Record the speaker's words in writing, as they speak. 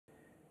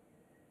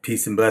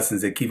Peace and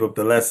blessings and keep up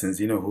the lessons.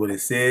 You know who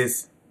this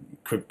is?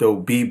 Crypto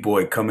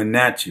B-Boy coming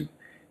at you.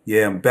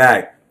 Yeah, I'm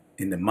back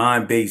in the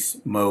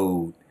MineBase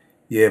mode.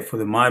 Yeah, for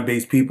the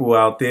MineBase people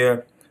out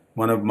there,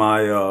 one of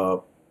my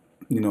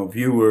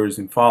viewers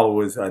and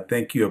followers, I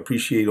thank you.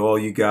 Appreciate all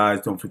you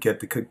guys. Don't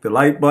forget to click the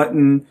like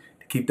button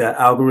to keep that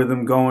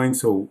algorithm going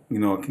so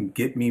it can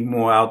get me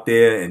more out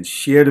there, and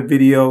share the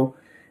video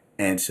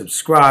and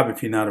subscribe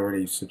if you're not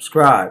already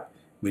subscribed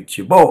with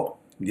your boy.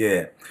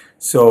 Yeah.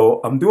 So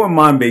I'm doing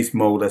MineBase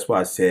mode. That's why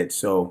I said.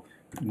 So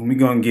we're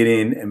going to get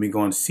in and we're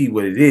going to see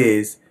what it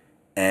is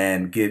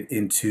and get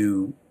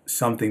into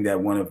something that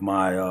one of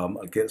my,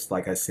 I guess,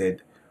 like I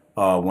said,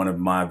 one of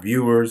my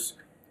viewers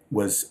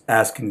was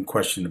asking a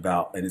question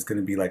about, and it's going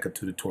to be like a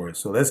tutorial.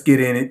 So let's get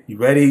in it. You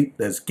ready?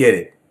 Let's get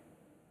it.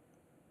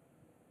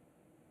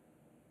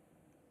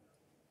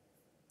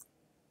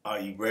 Are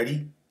you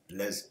ready?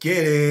 Let's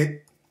get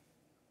it.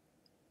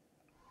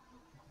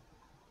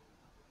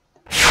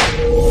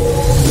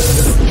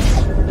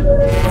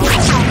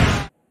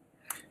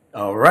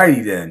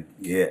 Alrighty then.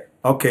 Yeah.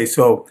 Okay,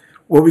 so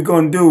what we're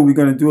going to do, we're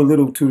going to do a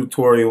little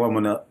tutorial. I'm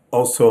going to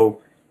also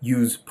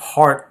use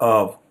part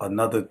of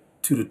another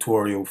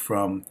tutorial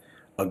from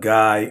a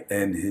guy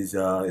and his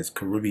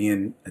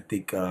Caribbean, I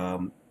think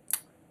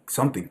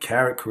something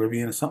Carrot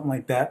Caribbean or something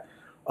like that.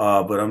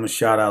 But I'm going to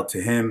shout out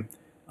to him.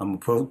 I'm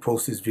going to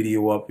post this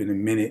video up in a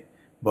minute.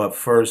 But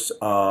first,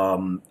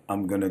 I'm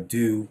going to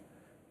do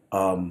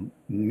I'm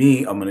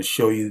going to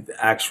show you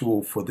the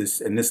actual for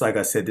this. And this, like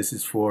I said, this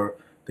is for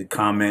the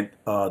comment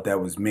that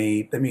was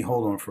made. Let me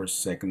hold on for a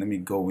second. Let me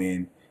go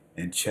in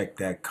and check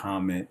that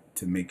comment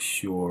to make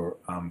sure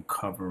I'm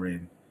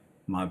covering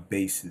my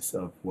basis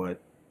of what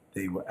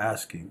they were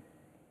asking.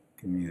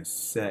 Give me a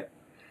sec.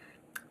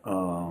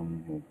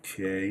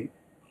 Okay.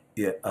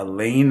 Yeah,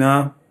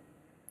 Elena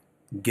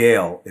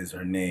Gale is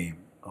her name.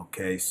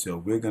 Okay, so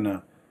we're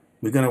gonna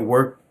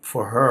work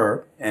for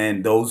her,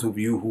 and those of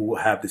you who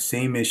have the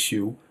same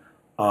issue.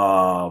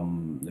 Let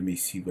me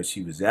see what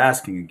she was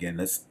asking again.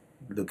 Let's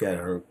look at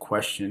her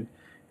question.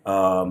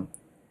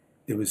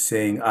 It was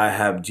saying, I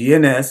have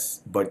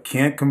GNS but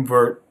can't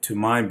convert to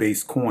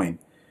MineBase coin.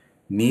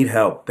 Need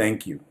help.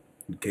 Thank you.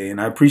 Okay, and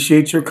I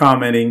appreciate your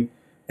commenting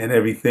and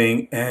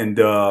everything, and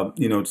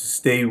to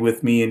stay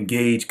with me,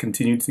 engage,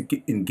 continue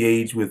to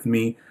engage with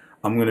me.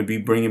 I'm going to be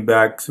bringing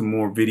back some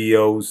more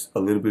videos, a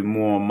little bit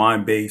more on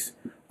MineBase.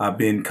 I've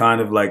been kind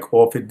of like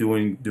off it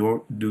due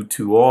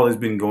to all that's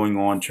been going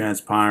on,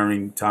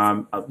 transpiring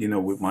time,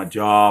 with my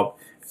job,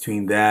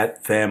 between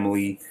that,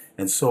 family,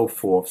 and so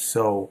forth.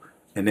 So,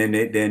 and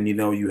then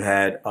you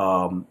had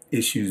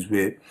issues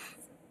with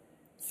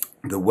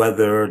the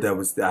weather.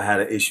 I had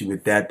an issue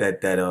with that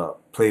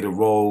played a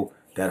role.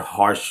 That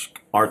harsh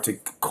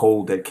Arctic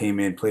cold that came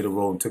in played a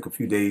role and took a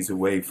few days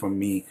away from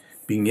me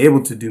being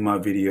able to do my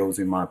videos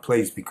in my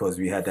place, because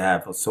we had to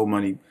have so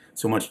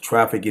much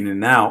traffic in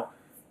and out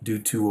due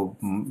to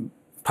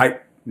a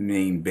pipe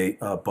main,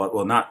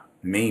 well, not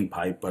main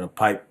pipe, but a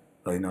pipe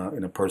in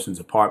a person's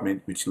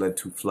apartment, which led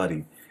to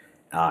flooding.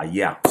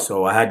 Yeah,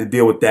 so I had to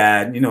deal with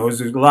that.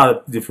 There's a lot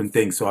of different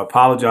things. So I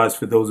apologize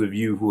for those of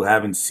you who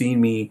haven't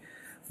seen me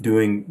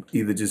doing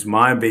either just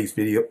MineBase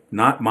video,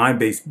 not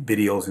MineBase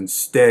videos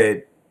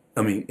instead.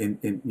 I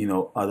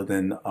mean, other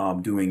than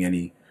doing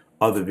any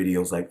other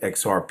videos like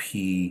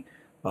XRP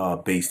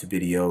based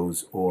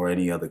videos or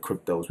any other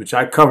cryptos, which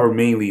I cover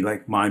mainly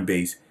like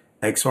MineBase,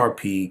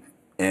 XRP,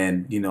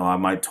 and I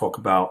might talk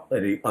about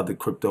any other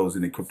cryptos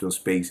in the crypto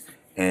space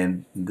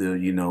and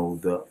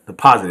the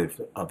positive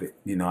of it.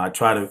 I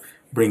try to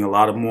bring a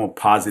lot of more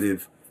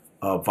positive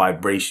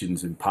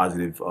vibrations and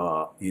positive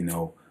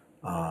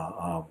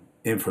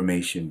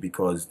information,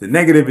 because the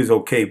negative is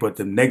okay, but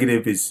the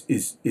negative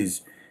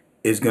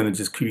is going to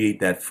just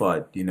create that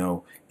FUD.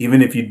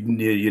 Even if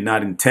you're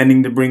not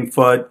intending to bring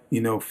FUD,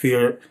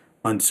 fear,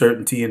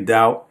 uncertainty, and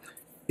doubt,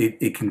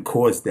 it can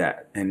cause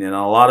that. And then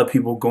a lot of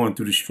people going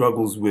through the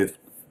struggles with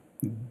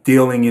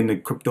dealing in the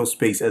crypto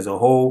space as a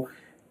whole,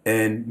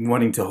 and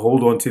wanting to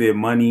hold on to their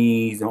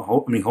monies,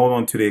 hold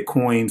on to their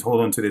coins,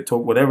 hold on to their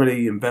whatever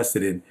they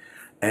invested in,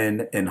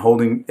 and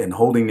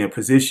holding their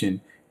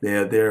position.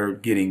 They're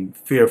getting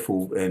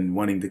fearful and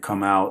wanting to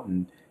come out,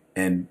 and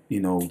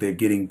they're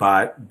getting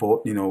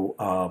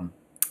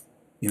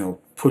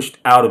pushed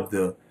out of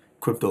the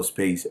crypto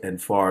space, and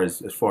as far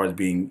as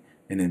being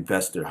an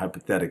investor,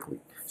 hypothetically.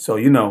 So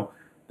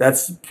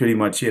that's pretty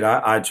much it.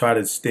 I try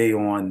to stay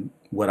on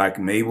what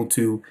I'm able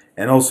to,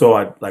 and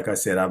also like I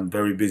said, I'm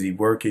very busy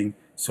working,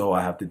 so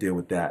I have to deal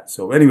with that.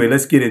 So anyway,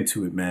 let's get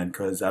into it, man,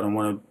 because I don't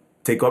want to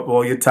take up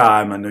all your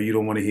time. I know you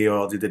don't want to hear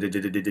all the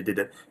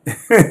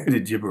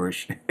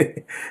gibberish.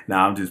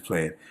 Nah, I'm just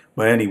playing.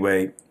 But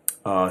anyway,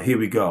 here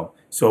we go.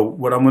 So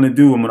what I'm going to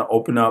do, I'm going to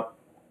open up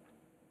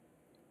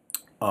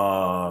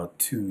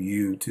to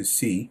you to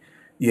see.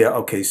 Yeah,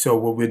 okay, so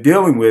what we're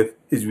dealing with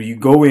is when you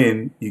go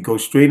in, you go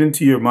straight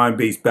into your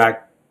MineBase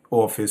back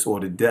office or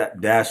the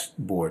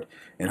dashboard,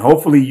 and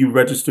hopefully you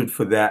registered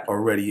for that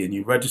already, and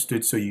you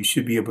registered, so you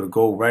should be able to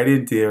go right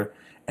in there,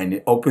 and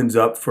it opens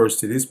up first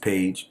to this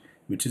page,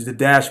 which is the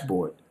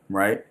dashboard.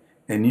 right?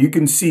 And you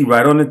can see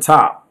right on the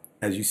top,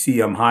 as you see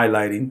I'm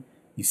highlighting,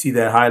 you see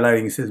that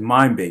highlighting, it says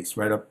MineBase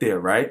right up there,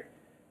 right?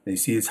 And you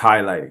see it's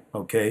highlighted,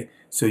 okay?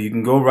 So you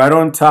can go right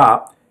on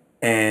top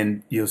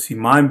and you'll see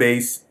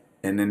MineBase,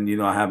 and then, you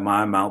know, I have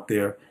my amount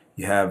there.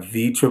 You have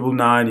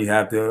V999, you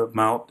have the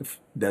amount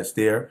that's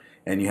there,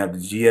 and you have the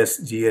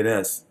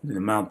GNS, the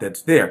amount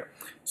that's there.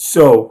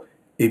 So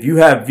if you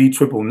have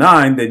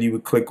V999, then you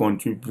would click on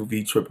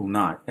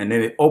V999, and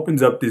then it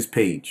opens up this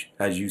page,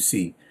 as you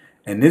see.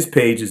 And this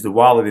page is the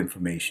wallet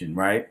information,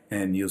 right?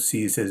 And you'll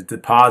see it says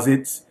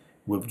deposits,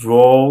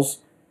 withdrawals,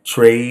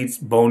 trades,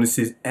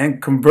 bonuses,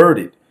 and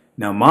converted.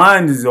 Now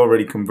mine is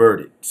already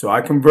converted. So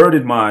I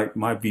converted my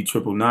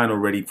V999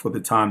 already for the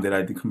time that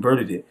I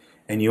converted it.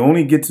 And you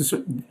only get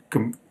to,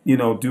 you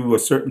know, do a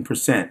certain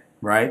percent,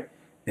 right?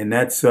 And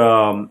that's,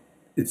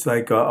 it's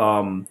like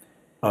a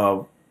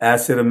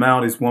asset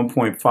amount is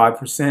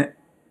 1.5%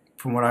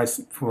 from what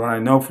I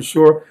know for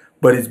sure.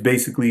 But it's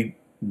basically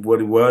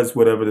what it was,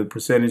 whatever the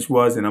percentage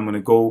was. And I'm going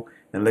to go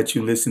and let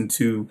you listen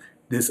to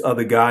this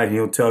other guy, and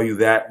he'll tell you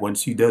that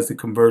once he does the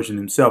conversion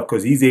himself,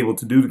 because he's able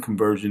to do the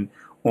conversion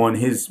on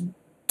his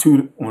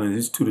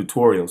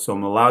tutorial. So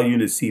I'm going to allow you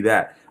to see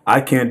that.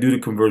 I can't do the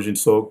conversion,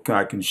 so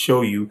I can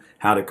show you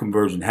how the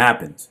conversion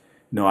happens.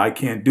 No, I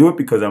can't do it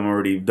because I'm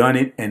already done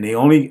it, and they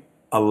only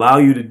allow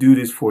you to do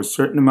this for a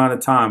certain amount of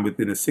time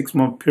within a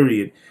 6-month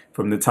period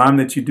from the time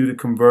that you do the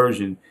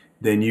conversion.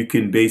 Then you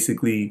can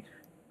basically,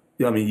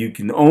 I mean, you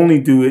can only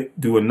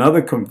do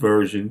another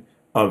conversion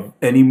of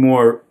any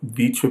more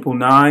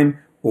V999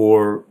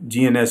 or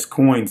GNS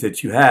coins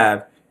that you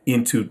have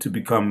to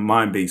become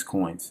MineBase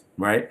coins,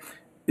 right?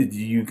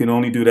 You can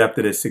only do it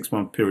after that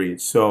 6-month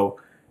period. So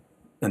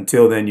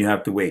until then, you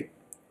have to wait.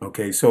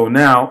 Okay, so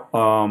now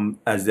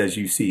as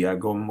you see, I'm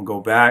gonna go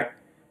back,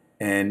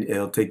 and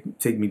it'll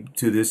take me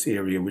to this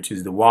area, which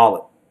is the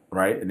wallet,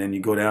 right? And then you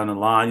go down the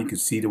line, you can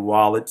see the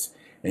wallets,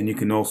 and you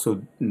can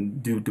also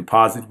do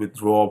deposit,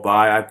 withdrawal,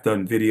 buy. I've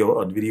done a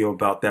video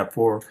about that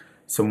for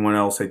someone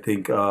else, I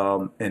think,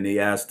 and they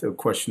asked a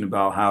question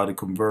about how to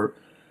convert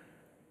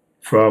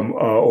from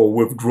or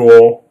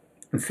withdrawal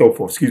and so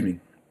forth. Excuse me.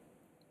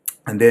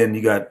 And then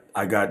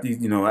I got these,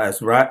 you know, at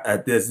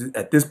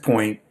this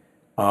point,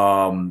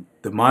 the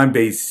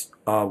MineBase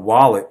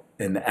wallet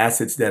and the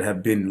assets that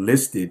have been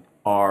listed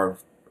are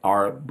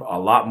a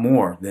lot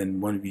more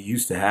than when we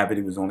used to have it.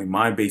 It was only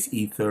MineBase,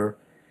 Ether,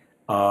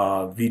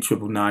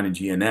 V999, and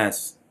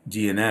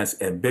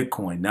GNS, and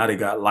Bitcoin. Now they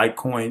got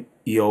Litecoin,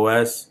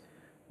 EOS,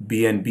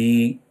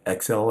 BNB,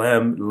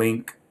 XLM,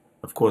 Link.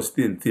 Of course,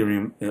 the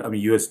Ethereum, I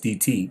mean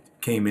USDT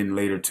came in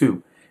later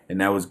too,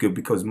 and that was good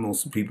because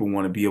most people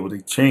want to be able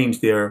to change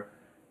their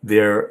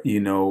you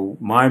know,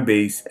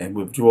 MineBase and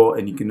withdraw,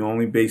 and you can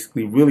only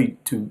basically really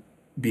to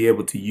be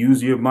able to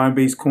use your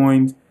MineBase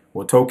coins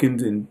or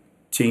tokens and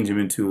change them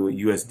into a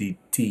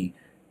USDT,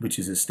 which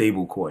is a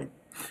stable coin.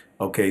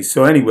 Okay,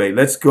 so anyway,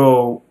 let's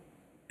go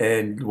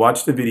and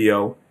watch the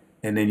video,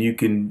 and then you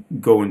can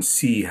go and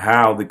see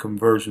how the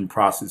conversion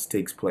process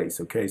takes place.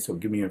 Okay, so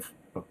give me a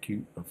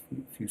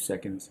few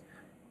seconds.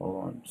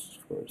 Hold on just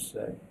for a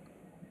sec.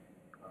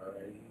 All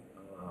right,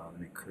 let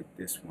me click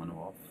this one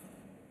off.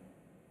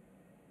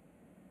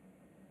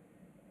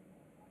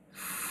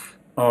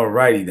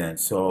 Alrighty then,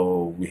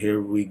 so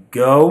here we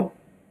go.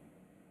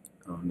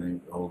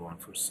 Hold on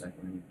for a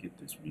second. Let me get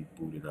this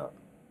rebooted up.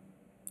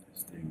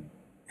 This thing,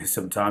 and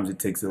sometimes it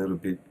takes a little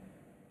bit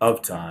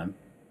of time.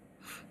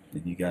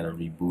 Then you gotta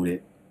reboot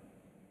it.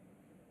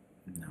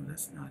 No,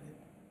 that's not it.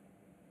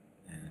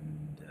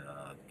 And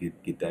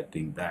get that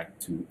thing back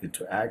to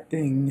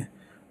interacting.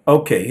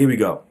 Okay, here we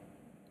go.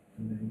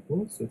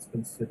 So it's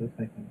considered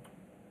like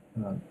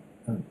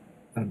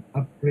an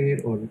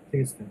upgrade or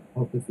replacement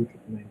of the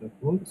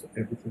V999.gold, so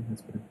everything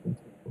has been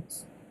implemented, of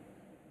course.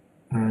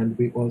 And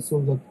we also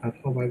looked at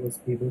how I was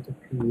able to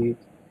create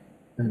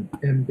an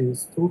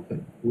MBase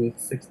token with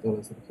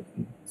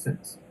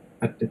 $6.50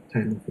 at the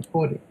time of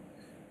recording.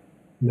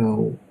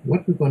 Now,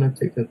 what we're going to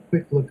take a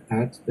quick look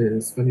at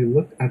is when you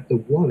look at the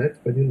wallet,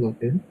 when you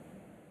log in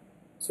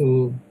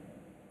to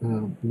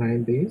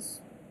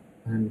MineBase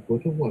and go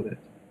to wallet,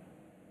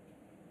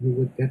 you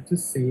would get to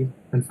see,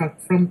 in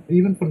fact,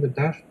 even from the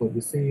dashboard,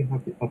 you see you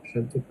have the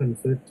option to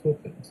convert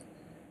tokens.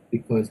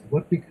 Because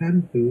what we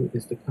can do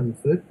is to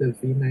convert the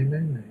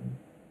V999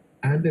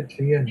 and the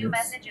GNS New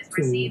messages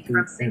to received the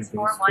from MBase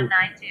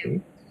 64192. token.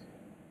 Okay?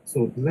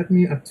 So let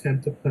me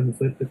attempt to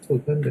convert the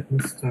token. Let me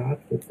start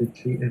with the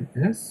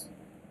GNS.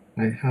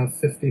 I have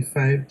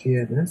 55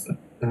 GNS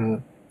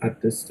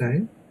at this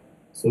time.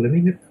 So let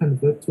me hit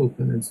convert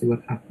token and see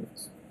what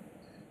happens.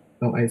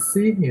 Now I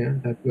see here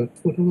that your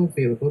total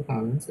available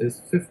balance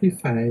is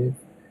 55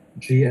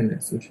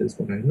 GNS, which is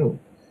what I know.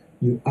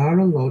 You are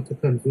allowed to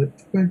convert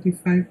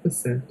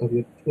 25% of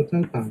your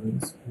total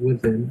balance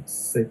within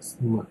 6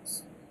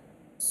 months.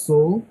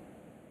 So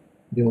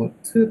your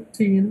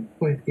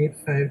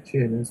 13.85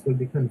 GNS will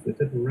be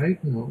converted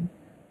right now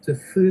to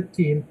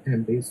 13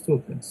 MBase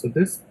tokens. So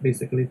this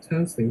basically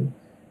tells me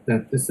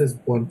that this is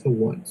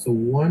 1-to-1. So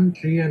 1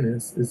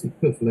 GNS is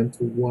equivalent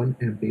to 1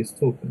 MBase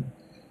token.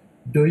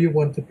 Do you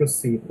want to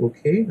proceed?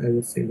 Okay, I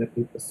will say let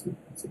me proceed.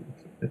 Let's see,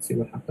 okay. Let's see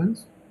what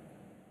happens.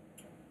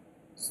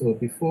 So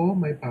before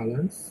my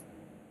balance,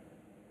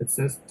 it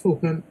says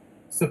token,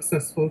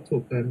 successful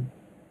token,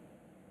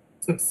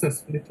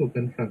 successfully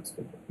token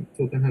transferred.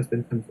 Token has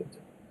been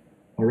converted.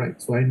 All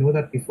right, so I know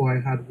that before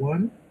I had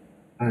one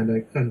and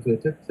I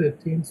converted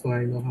 13, so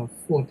I now have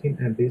 14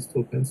 MBase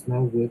tokens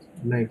now worth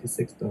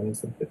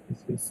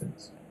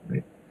 $96.53,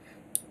 right?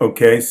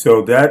 Okay,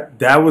 so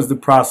that was the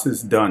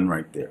process done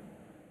right there.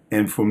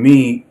 And for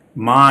me,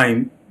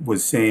 mine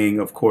was saying,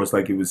 of course,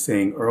 like it was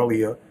saying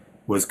earlier,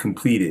 was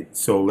completed.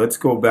 So let's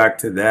go back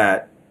to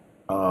that.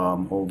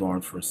 Hold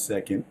on for a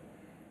second.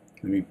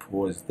 Let me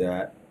pause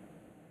that.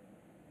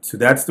 So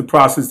that's the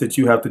process that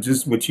you have to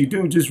just, what you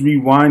do, just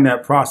rewind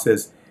that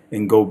process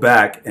and go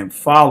back and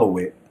follow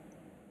it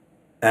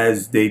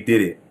as they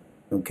did it.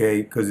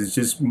 Okay, because it's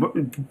just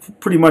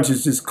pretty much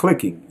it's just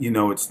clicking. You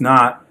know, it's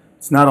not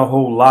a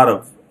whole lot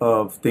of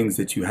things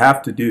that you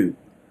have to do.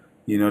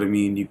 You know what I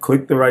mean? You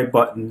click the right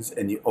buttons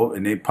and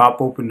and they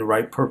pop open the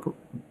right proper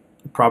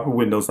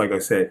windows, like I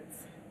said.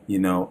 You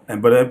know,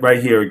 and but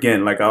right here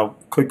again, like I'll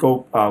click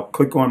on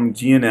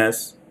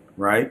GNS,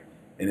 right,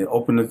 and it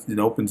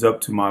opens up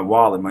to my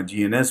wallet, my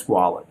GNS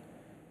wallet.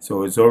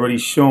 So it's already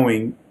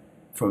showing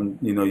from,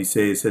 you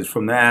say it says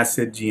from the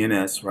asset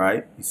GNS,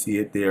 right? You see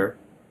it there,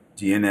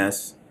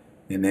 GNS,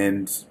 and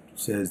then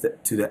says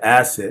that to the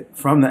asset,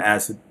 from the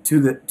asset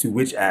to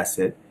which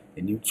asset,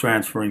 and you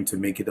transferring to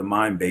make it a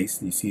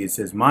MineBase. You see it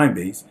says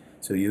MineBase,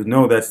 so you'll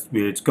know that's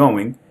where it's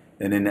going.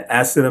 And then the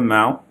asset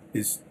amount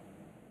is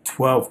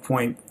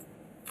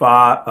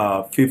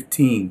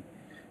 12.15.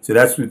 So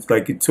that's what,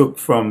 like, it took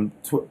from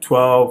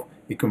 12.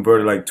 It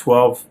converted like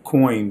 12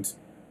 coins,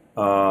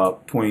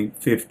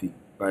 0.50,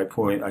 right?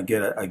 I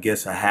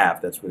guess a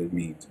half. That's what it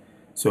means.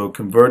 So it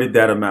converted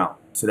that amount.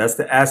 So that's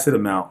the asset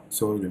amount.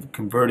 So it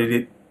converted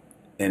it,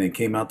 and it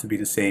came out to be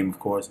the same, of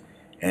course.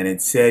 And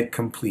it said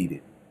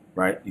completed,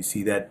 right? You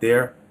see that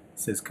there? It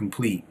says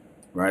complete,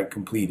 right?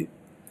 Completed.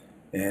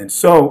 And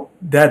so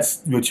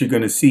that's what you're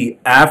going to see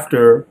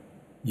after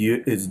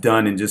it's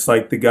done. And just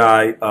like the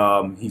guy,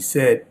 he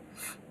said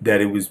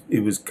that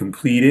it was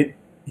completed.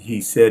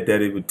 He said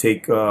that it would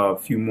take a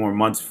few more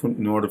months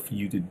in order for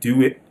you to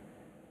do it,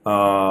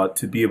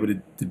 to be able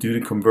to do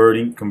the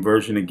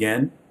conversion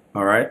again.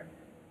 All right,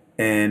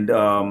 and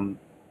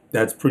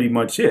that's pretty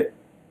much it.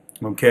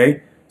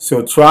 Okay,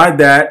 so try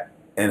that,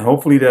 and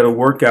hopefully that'll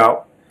work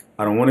out.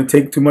 I don't want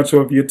to take too much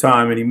of your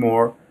time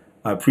anymore.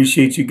 I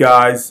appreciate you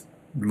guys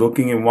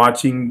looking and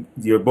watching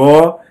your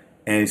ball,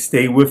 and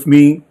stay with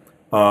me.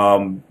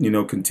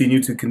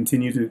 Continue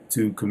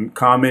to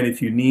comment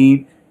if you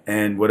need,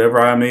 and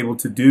whatever I'm able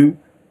to do,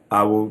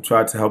 I will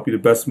try to help you the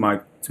best of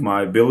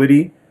my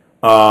ability.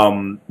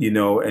 And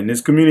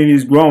this community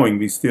is growing.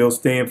 We still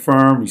staying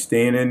firm. We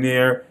staying in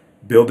there,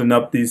 building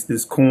up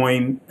this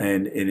coin,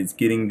 and it's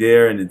getting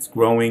there, and it's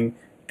growing,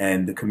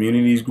 and the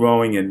community is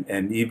growing,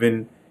 and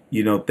even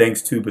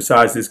thanks to,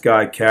 besides this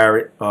guy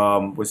Carrot,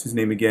 what's his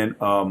name again?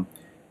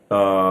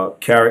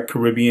 Carrot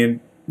Caribbean.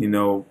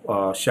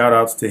 Shout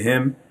outs to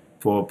him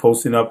for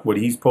posting up what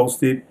he's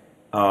posted.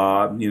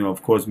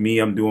 Of course, me,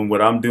 I'm doing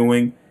what I'm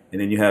doing,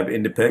 and then you have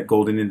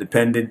Golden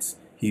Independence.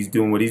 He's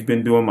doing what he's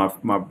been doing.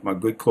 My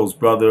good close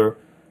brother,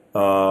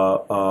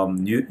 Yassine,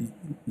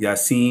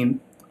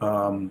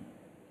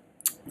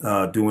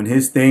 doing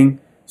his thing.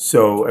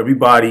 So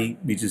everybody,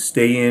 we just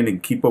stay in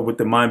and keep up with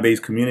the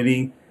MineBase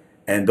community.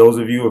 And those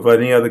of you of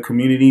any other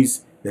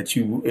communities that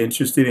you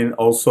interested in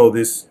also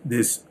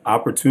this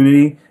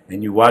opportunity,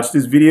 and you watch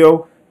this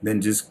video,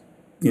 then just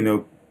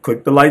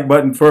click the like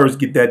button first,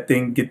 get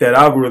that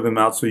algorithm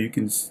out so you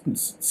can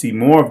see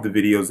more of the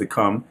videos that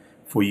come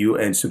for you,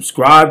 and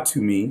subscribe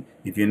to me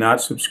if you're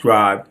not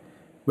subscribed.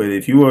 But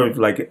if you are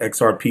like an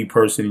XRP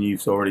person and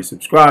you've already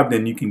subscribed,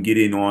 then you can get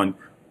in on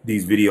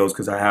these videos,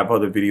 because I have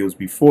other videos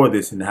before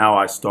this and how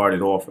I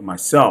started off with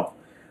myself.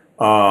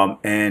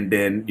 And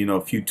then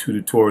a few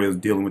tutorials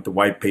dealing with the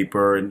white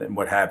paper and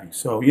what have you.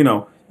 So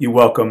you're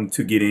welcome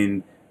to get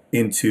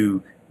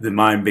into the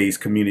MineBase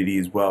community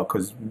as well,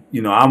 because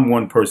I'm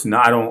one person.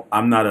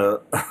 I'm not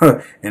a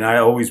and I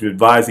always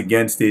advise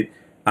against it.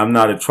 I'm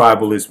not a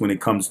tribalist when it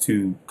comes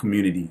to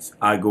communities.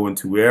 I go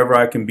into wherever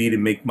I can be to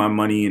make my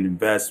money and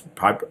invest,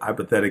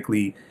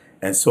 hypothetically,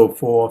 and so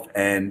forth,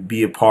 and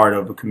be a part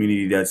of a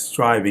community that's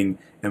thriving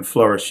and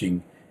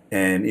flourishing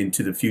and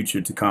into the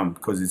future to come,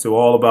 because it's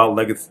all about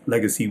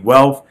legacy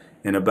wealth,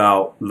 and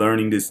about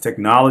learning this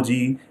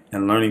technology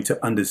and learning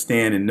to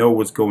understand and know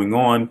what's going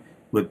on,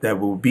 what that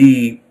will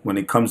be when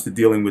it comes to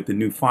dealing with the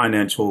new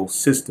financial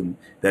system,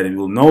 that it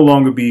will no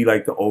longer be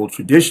like the old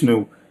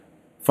traditional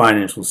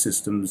financial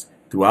systems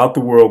throughout the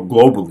world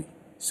globally.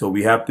 So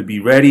we have to be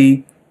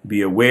ready,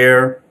 be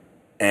aware,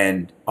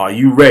 and are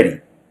you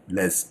ready?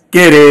 Let's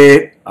get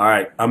it. All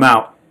right, I'm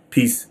out.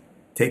 Peace.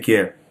 Take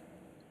care.